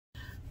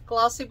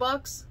Glossy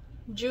Box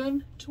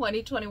June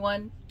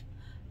 2021.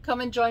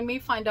 Come and join me,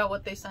 find out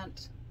what they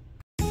sent.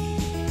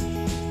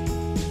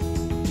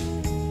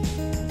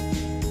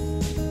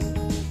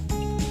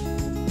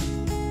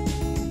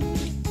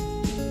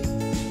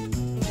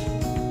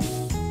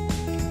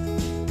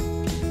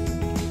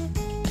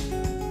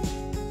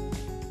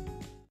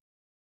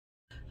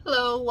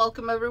 Hello,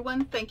 welcome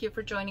everyone. Thank you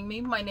for joining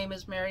me. My name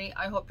is Mary.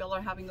 I hope y'all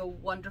are having a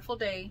wonderful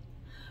day.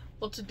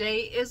 Well,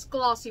 today is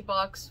Glossy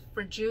Box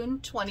for June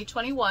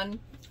 2021,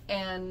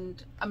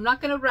 and I'm not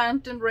going to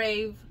rant and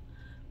rave,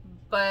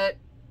 but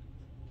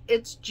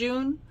it's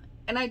June,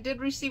 and I did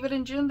receive it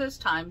in June this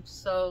time,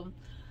 so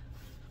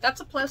that's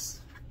a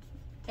plus.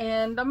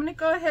 And I'm going to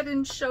go ahead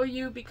and show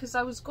you, because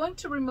I was going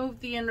to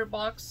remove the inner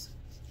box,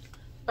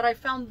 but I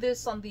found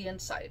this on the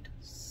inside,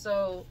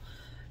 so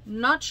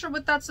not sure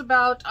what that's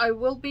about. I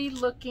will be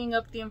looking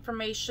up the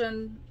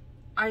information.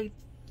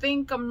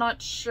 I'm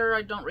not sure,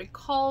 I don't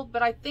recall,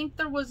 but I think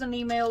there was an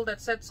email that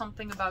said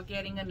something about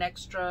getting an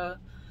extra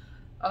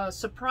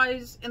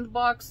surprise in the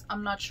box.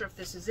 I'm not sure if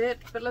this is it,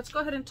 but let's go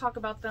ahead and talk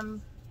about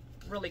them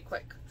really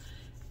quick.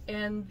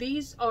 And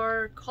these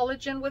are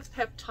collagen with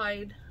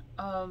peptide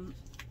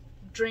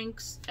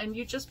drinks, and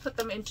you just put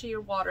them into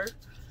your water.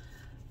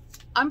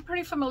 I'm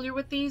pretty familiar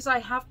with these. I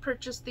have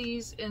purchased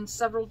these in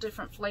several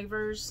different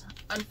flavors.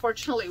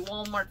 Unfortunately,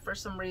 Walmart, for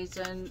some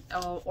reason,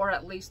 or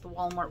at least the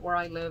Walmart where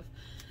I live,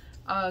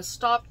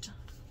 stopped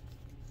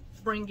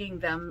bringing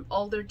them.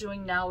 All they're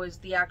doing now is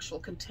the actual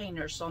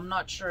container, so I'm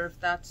not sure if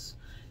that's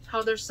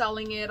how they're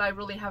selling it. I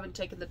really haven't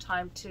taken the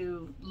time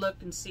to look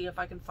and see if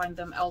I can find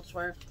them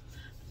elsewhere,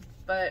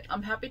 but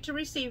I'm happy to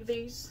receive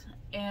these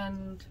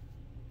and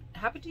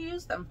happy to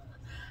use them,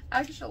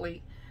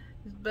 actually.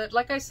 But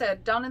like I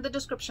said, down in the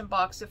description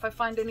box, if I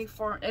find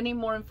any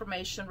more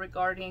information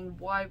regarding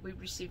why we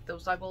received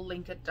those, I will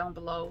link it down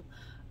below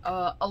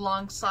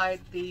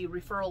alongside the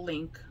referral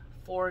link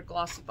for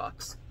Glossy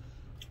Box.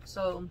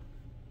 So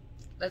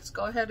let's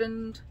go ahead,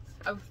 and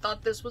I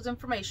thought this was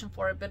information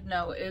for it, but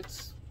no,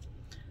 it's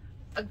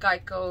a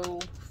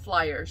Geico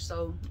flyer,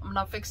 so I'm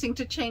not fixing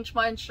to change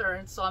my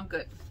insurance, so I'm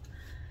good.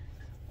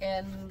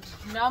 And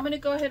now I'm going to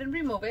go ahead and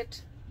remove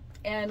it.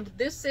 And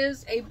this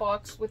is a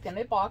box within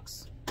a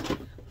box,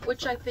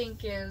 which I think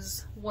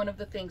is one of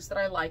the things that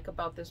I like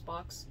about this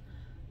box.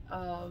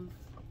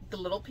 The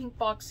little pink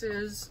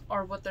boxes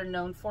are what they're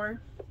known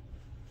for,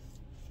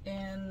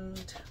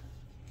 and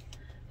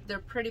they're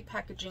pretty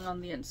packaging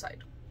on the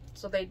inside.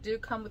 So they do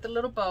come with a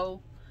little bow.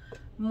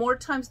 More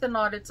times than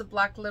not, it's a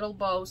black little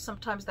bow.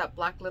 Sometimes that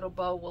black little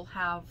bow will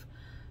have,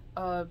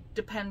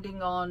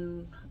 depending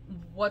on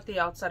what the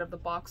outside of the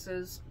box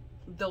is,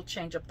 they'll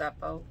change up that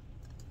bow.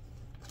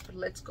 But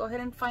let's go ahead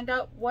and find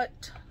out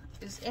what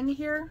is in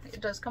here.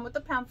 It does come with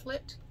a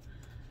pamphlet.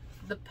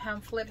 The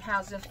pamphlet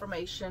has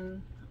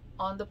information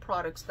on the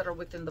products that are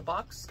within the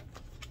box.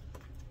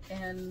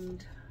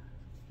 And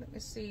let me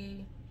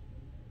see.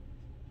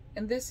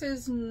 And this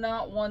is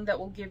not one that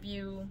will give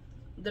you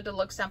the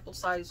deluxe sample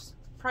size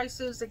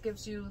prices. It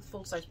gives you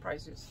full size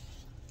prices.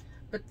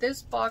 But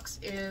this box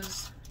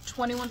is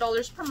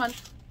 $21 per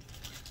month.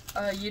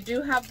 You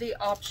do have the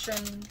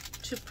option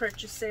to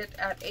purchase it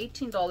at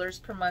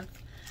 $18 per month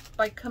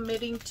by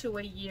committing to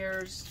a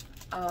year's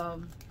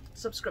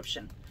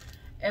subscription.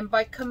 And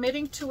by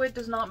committing to it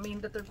does not mean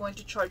that they're going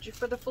to charge you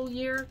for the full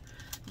year.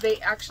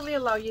 They actually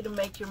allow you to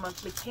make your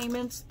monthly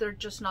payments. They're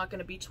just not going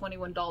to be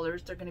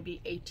 $21. They're going to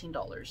be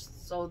 $18.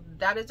 So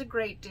that is a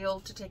great deal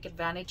to take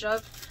advantage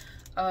of,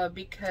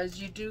 because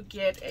you do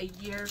get a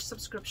year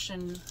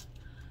subscription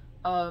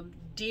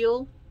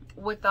deal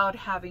without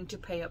having to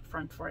pay up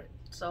front for it.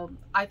 So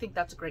I think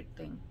that's a great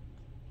thing.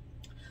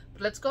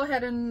 But let's go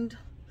ahead and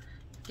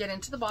get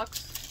into the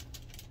box.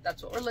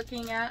 That's what we're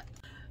looking at.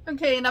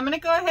 Okay, and I'm going to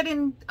go ahead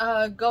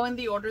and go in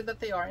the order that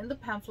they are in the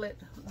pamphlet.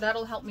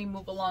 That'll help me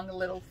move along a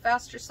little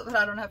faster so that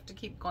I don't have to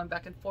keep going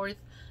back and forth.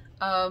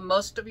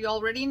 Most of you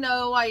already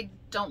know I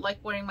don't like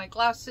wearing my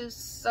glasses,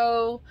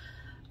 so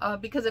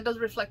because it does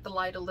reflect the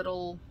light a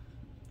little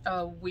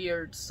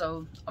weird,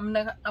 so I'm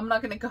not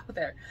going to go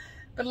there.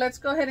 But let's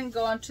go ahead and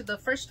go on to the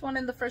first one,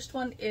 and the first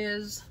one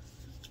is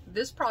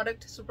this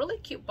product. It's a really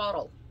cute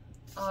bottle.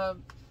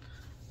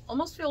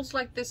 Almost feels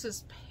like this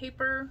is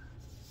paper.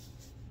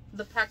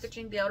 The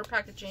packaging, the outer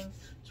packaging,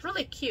 it's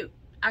really cute,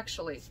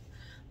 actually.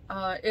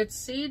 It's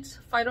seeds,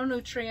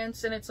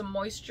 phytonutrients, and it's a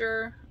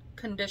moisture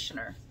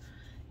conditioner.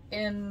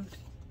 And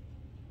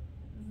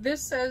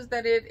this says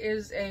that it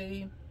is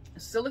a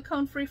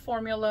silicone-free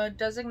formula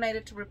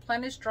designated to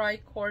replenish dry,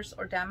 coarse,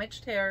 or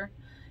damaged hair.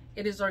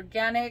 It is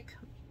organic.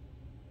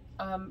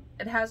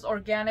 It has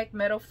organic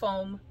meadow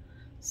foam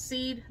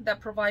seed that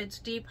provides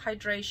deep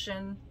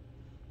hydration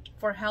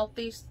for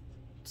healthy,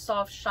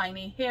 soft,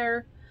 shiny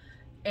hair.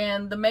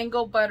 And the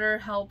mango butter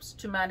helps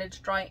to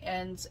manage dry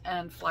ends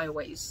and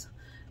flyaways.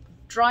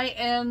 Dry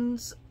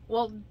ends,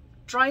 well,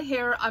 dry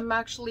hair, I'm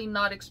actually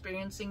not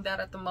experiencing that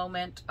at the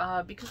moment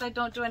because I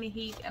don't do any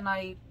heat, and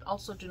I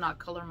also do not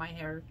color my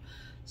hair.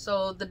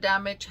 So the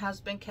damage has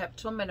been kept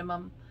to a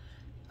minimum.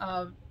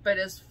 But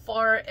as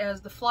far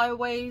as the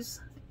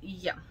flyaways,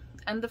 Yeah,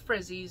 and the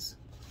frizzies.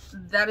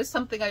 That is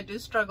something I do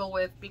struggle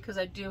with because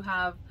I do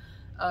have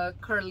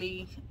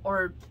curly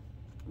or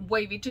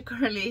wavy to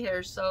curly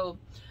hair, so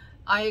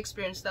I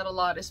experience that a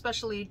lot,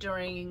 especially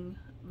during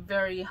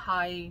very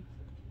high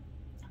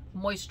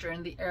moisture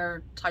in the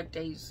air type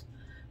days.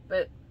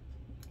 But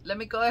let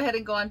me go ahead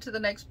and go on to the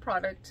next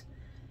product.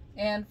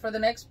 And for the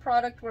next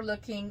product, we're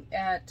looking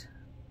at,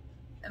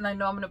 and I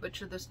know I'm going to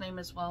butcher this name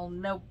as well,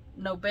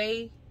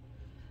 Nobe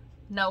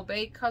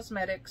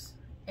Cosmetics,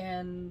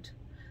 and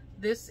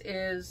this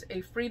is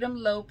a Freedom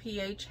Low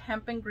pH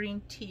Hemp and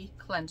Green Tea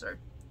Cleanser.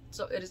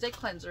 So it is a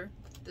cleanser.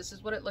 This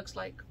is what it looks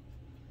like.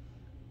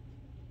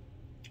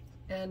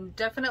 And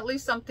definitely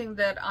something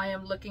that I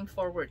am looking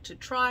forward to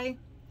try.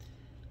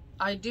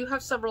 I do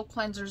have several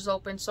cleansers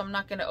open, so I'm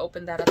not going to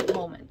open that at the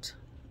moment.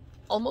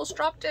 Almost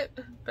dropped it,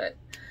 but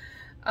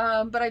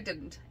I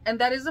didn't. And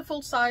that is a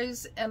full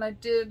size, and I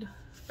did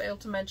fail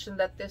to mention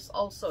that this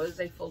also is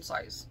a full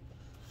size.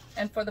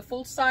 And for the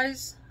full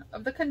size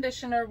of the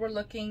conditioner, we're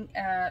looking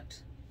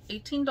at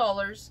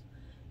 $18,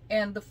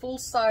 and the full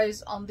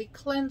size on the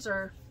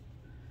cleanser,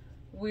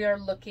 we are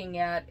looking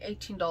at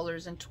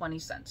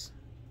 $18.20.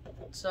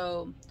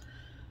 So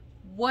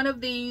one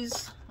of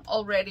these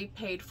already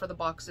paid for the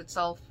box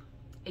itself,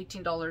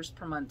 $18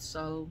 per month.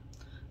 So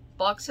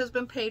box has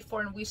been paid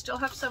for, and we still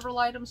have several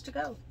items to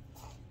go.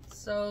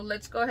 So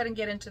let's go ahead and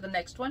get into the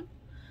next one.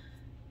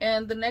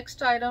 And the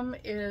next item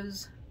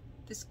is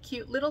this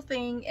cute little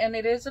thing, and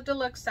it is a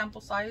deluxe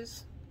sample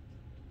size.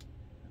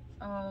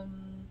 Let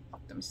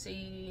me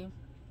see.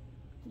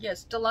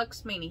 Yes,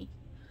 deluxe mini.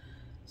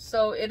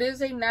 So it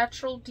is a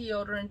natural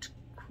deodorant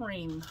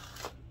cream.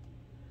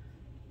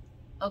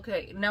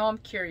 Okay, now I'm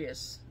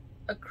curious.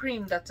 A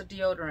cream that's a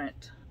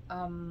deodorant.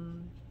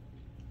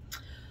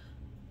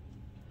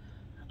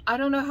 I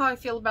don't know how I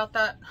feel about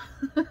that.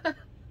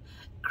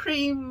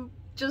 Cream,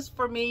 just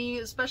for me,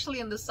 especially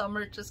in the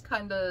summer, just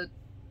kind of,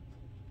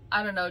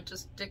 I don't know,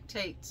 just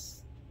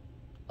dictates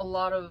a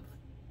lot of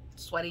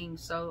sweating.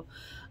 So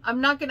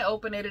I'm not going to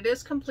open it. It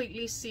is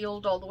completely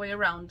sealed all the way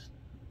around.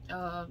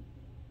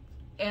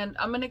 And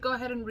I'm going to go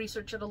ahead and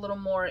research it a little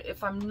more.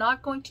 If I'm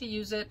not going to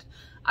use it,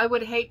 I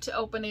would hate to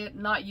open it,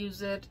 not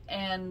use it,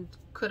 and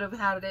could have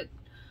had it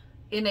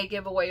in a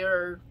giveaway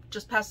or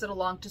just pass it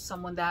along to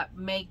someone that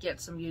may get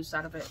some use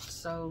out of it.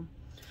 So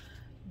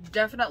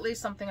definitely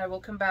something I will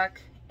come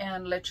back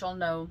and let y'all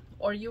know,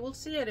 or you will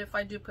see it if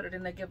I do put it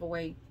in a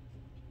giveaway.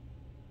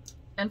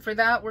 And for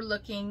that, we're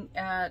looking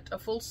at a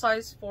full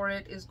size for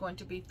it is going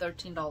to be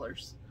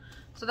 $13.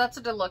 So that's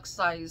a deluxe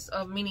size,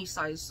 a mini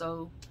size.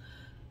 So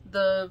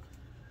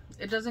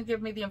it doesn't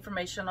give me the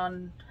information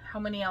on how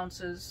many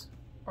ounces,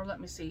 or let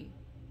me see.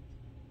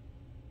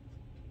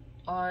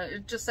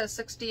 It just says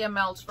 60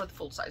 mLs for the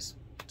full size.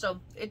 So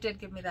it did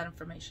give me that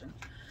information.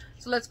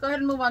 So let's go ahead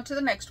and move on to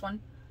the next one.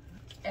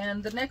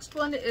 And the next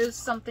one is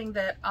something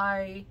that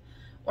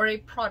or a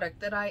product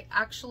that I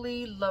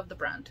actually love the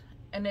brand.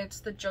 And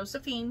it's the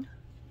Josephine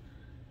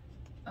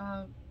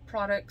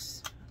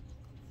products.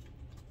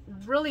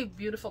 Really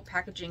beautiful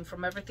packaging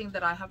from everything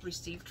that I have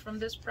received from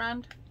this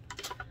brand.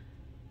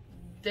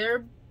 Their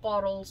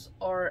bottles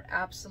are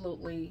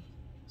absolutely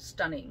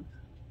stunning.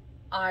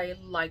 I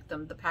like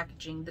them, the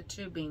packaging, the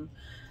tubing.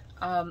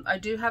 I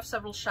do have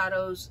several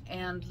shadows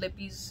and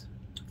lippies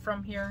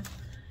from here.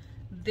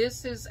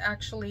 This is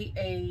actually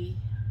a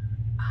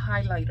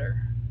highlighter.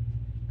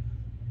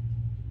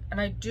 And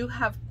I do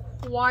have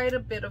quite a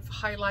bit of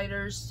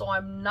highlighters, so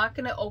I'm not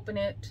going to open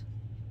it.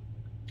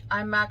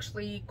 I'm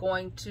actually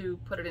going to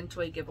put it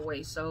into a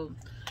giveaway. So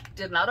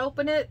did not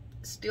open it,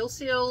 still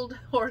sealed,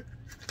 or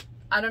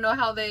I don't know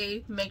how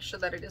they make sure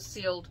that it is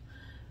sealed,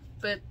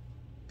 but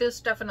this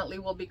definitely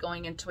will be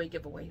going into a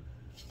giveaway.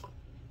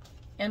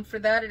 And for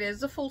that, it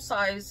is a full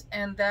size,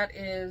 and that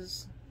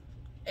is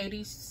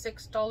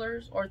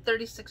 $86 or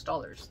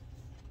 $36.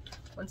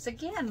 Once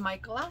again, my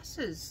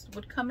glasses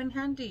would come in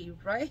handy,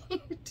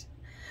 right?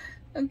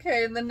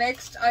 Okay, and the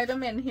next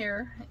item in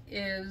here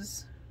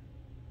is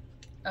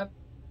a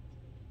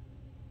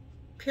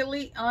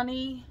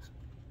Piliani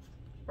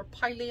or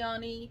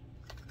Piliani.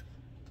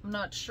 I'm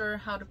not sure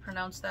how to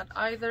pronounce that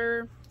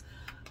either.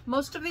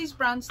 Most of these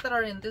brands that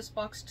are in this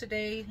box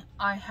today,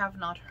 I have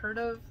not heard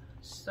of,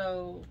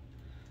 so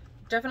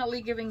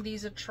definitely giving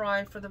these a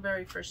try for the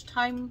very first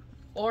time,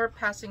 or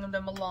passing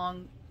them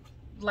along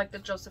like the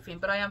Josephine,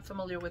 but I am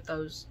familiar with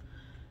those.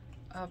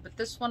 But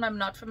this one I'm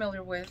not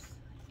familiar with,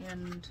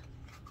 and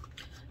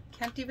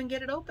can't even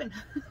get it open.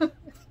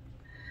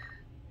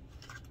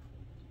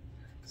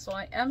 So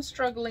I am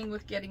struggling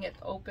with getting it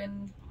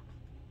open.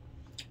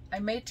 I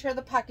may tear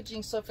the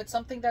packaging, so if it's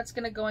something that's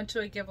going to go into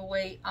a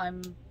giveaway,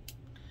 I'm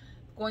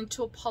going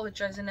to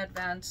apologize in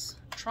advance,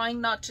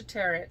 trying not to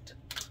tear it,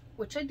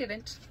 which I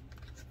didn't.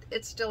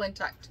 It's still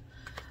intact.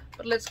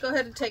 But let's go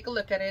ahead and take a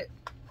look at it.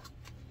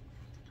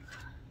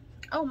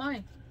 Oh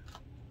my,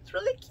 it's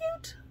really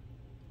cute.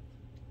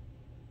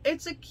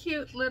 It's a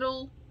cute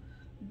little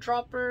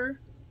dropper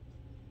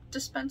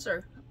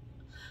dispenser.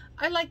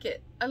 I like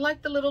it. I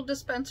like the little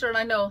dispenser, and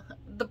I know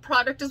the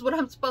product is what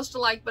I'm supposed to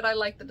like, but I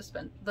like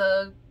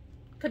the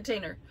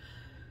container.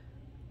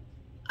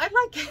 I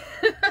like it.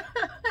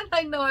 And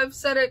I know I've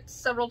said it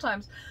several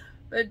times,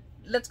 but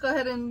let's go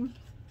ahead and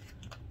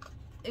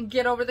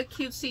get over the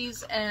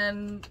cutesies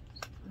and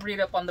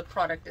read up on the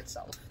product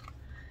itself.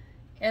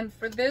 And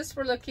for this,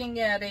 we're looking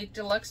at a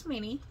deluxe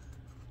mini.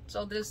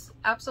 So this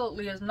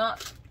absolutely is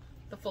not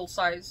the full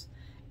size.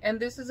 And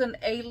this is an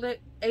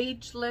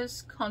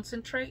ageless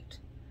concentrate.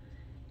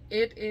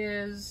 It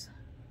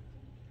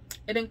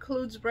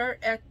includes rare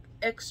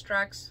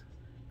extracts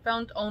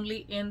found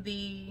only in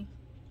the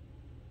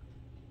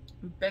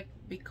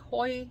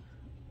Bicol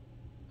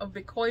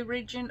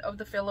region of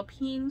the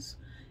Philippines.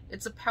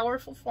 It's a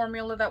powerful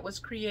formula that was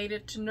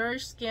created to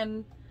nourish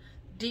skin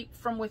deep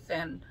from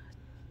within.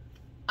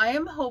 I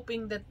am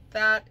hoping that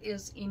that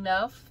is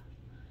enough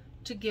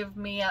to give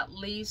me at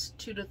least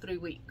 2 to 3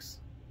 weeks.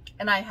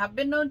 And I have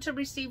been known to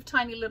receive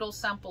tiny little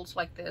samples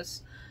like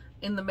this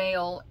in the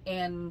mail,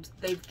 and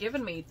they've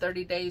given me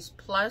 30 days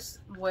plus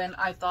when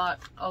I thought,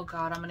 oh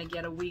God, I'm gonna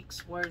get a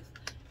week's worth.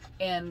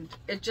 And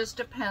it just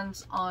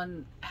depends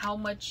on how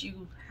much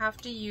you have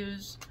to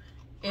use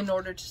in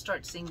order to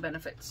start seeing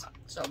benefits.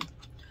 So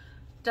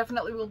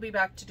definitely we'll be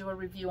back to do a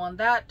review on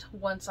that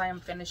once I am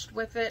finished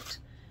with it.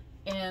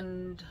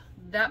 And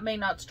that may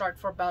not start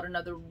for about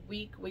another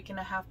week and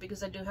a half,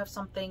 because I do have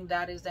something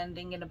that is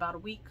ending in about a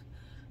week.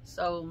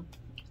 So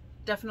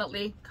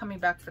definitely coming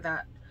back for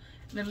that.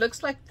 And it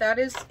looks like that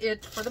is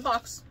it for the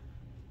box.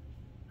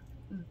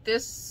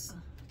 This,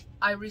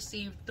 I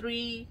received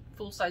 3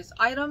 full-size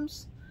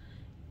items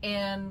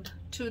and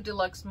 2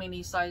 deluxe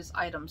mini size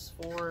items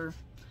for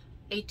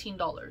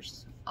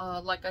 $18.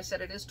 Like I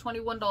said, it is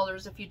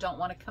 $21 if you don't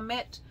want to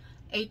commit,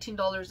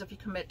 $18 if you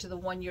commit to the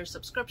 1-year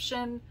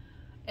subscription.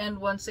 And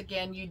once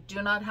again, you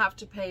do not have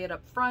to pay it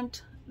up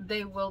front.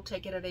 They will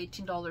take it at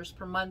 $18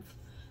 per month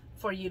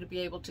for you to be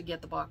able to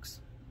get the box.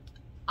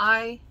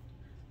 I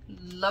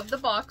love the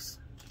box.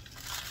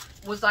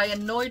 Was I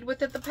annoyed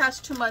with it the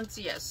past 2 months?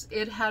 Yes,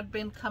 it had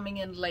been coming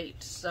in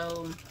late.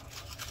 So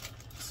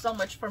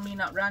much for me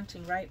not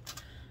ranting, right?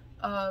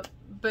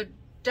 But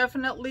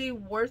definitely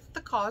worth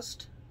the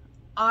cost.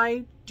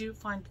 I do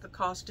find the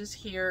cost is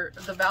here.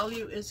 The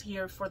value is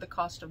here for the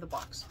cost of the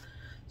box.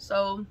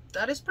 So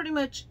that is pretty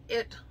much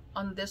it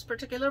on this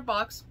particular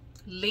box.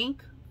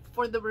 Link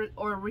for the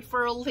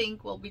referral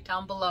link will be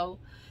down below.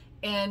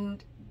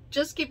 And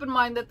just keep in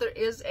mind that there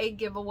is a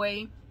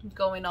giveaway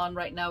going on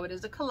right now. It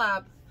is a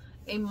collab,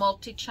 a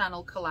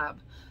multi-channel collab.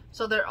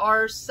 So there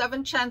are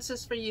 7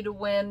 chances for you to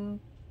win.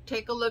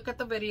 Take a look at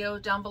the video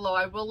down below.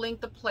 I will link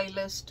the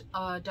playlist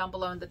down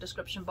below in the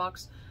description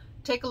box.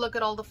 Take a look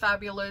at all the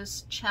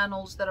fabulous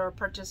channels that are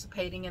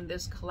participating in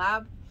this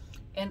collab.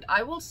 And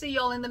I will see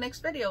y'all in the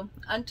next video.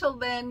 Until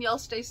then, y'all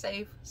stay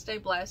safe, stay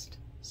blessed,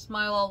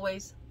 smile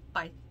always.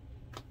 Bye.